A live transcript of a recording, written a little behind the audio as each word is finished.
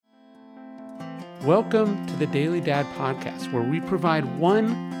Welcome to the Daily Dad Podcast, where we provide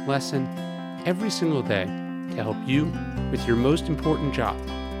one lesson every single day to help you with your most important job,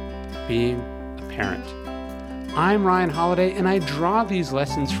 being a parent. I'm Ryan Holiday, and I draw these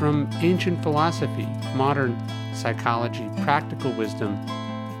lessons from ancient philosophy, modern psychology, practical wisdom,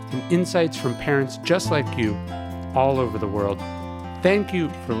 and insights from parents just like you all over the world. Thank you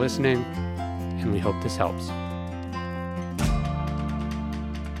for listening, and we hope this helps.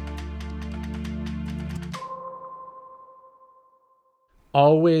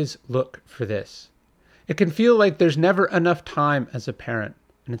 Always look for this. It can feel like there's never enough time as a parent,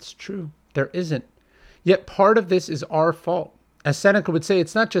 and it's true, there isn't. Yet part of this is our fault. As Seneca would say,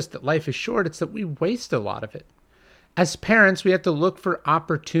 it's not just that life is short, it's that we waste a lot of it. As parents, we have to look for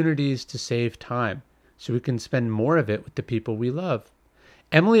opportunities to save time so we can spend more of it with the people we love.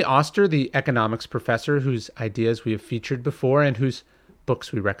 Emily Oster, the economics professor whose ideas we have featured before and whose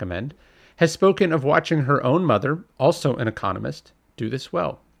books we recommend, has spoken of watching her own mother, also an economist, do this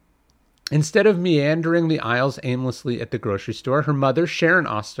well. Instead of meandering the aisles aimlessly at the grocery store, her mother, Sharon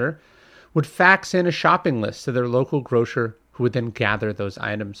Oster, would fax in a shopping list to their local grocer who would then gather those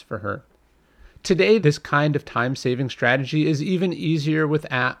items for her. Today, this kind of time-saving strategy is even easier with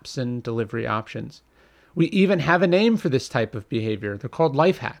apps and delivery options. We even have a name for this type of behavior. They're called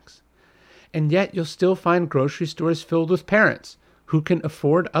life hacks. And yet, you'll still find grocery stores filled with parents who can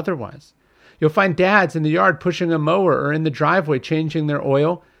afford otherwise. You'll find dads in the yard pushing a mower or in the driveway changing their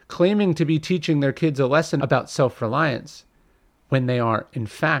oil, claiming to be teaching their kids a lesson about self-reliance, when they are, in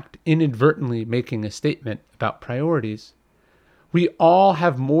fact, inadvertently making a statement about priorities. We all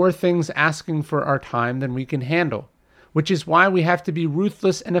have more things asking for our time than we can handle, which is why we have to be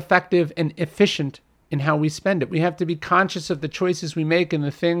ruthless and effective and efficient in how we spend it. We have to be conscious of the choices we make and the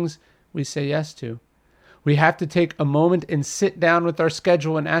things we say yes to. We have to take a moment and sit down with our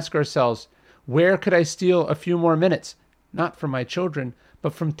schedule and ask ourselves, where could I steal a few more minutes? Not from my children,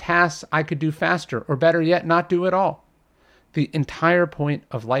 but from tasks I could do faster, or better yet, not do at all. The entire point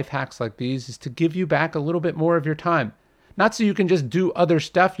of life hacks like these is to give you back a little bit more of your time. Not so you can just do other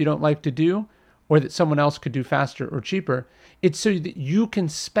stuff you don't like to do, or that someone else could do faster or cheaper. It's so that you can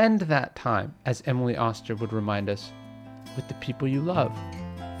spend that time, as Emily Oster would remind us, with the people you love,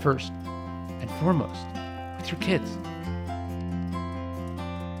 first and foremost, with your kids.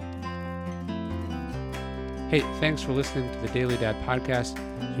 Hey, thanks for listening to the Daily Dad Podcast.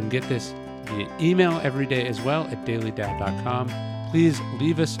 You can get this via email every day as well at dailydad.com. Please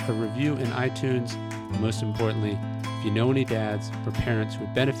leave us a review in iTunes. And most importantly, if you know any dads or parents who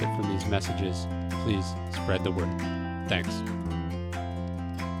would benefit from these messages, please spread the word. Thanks.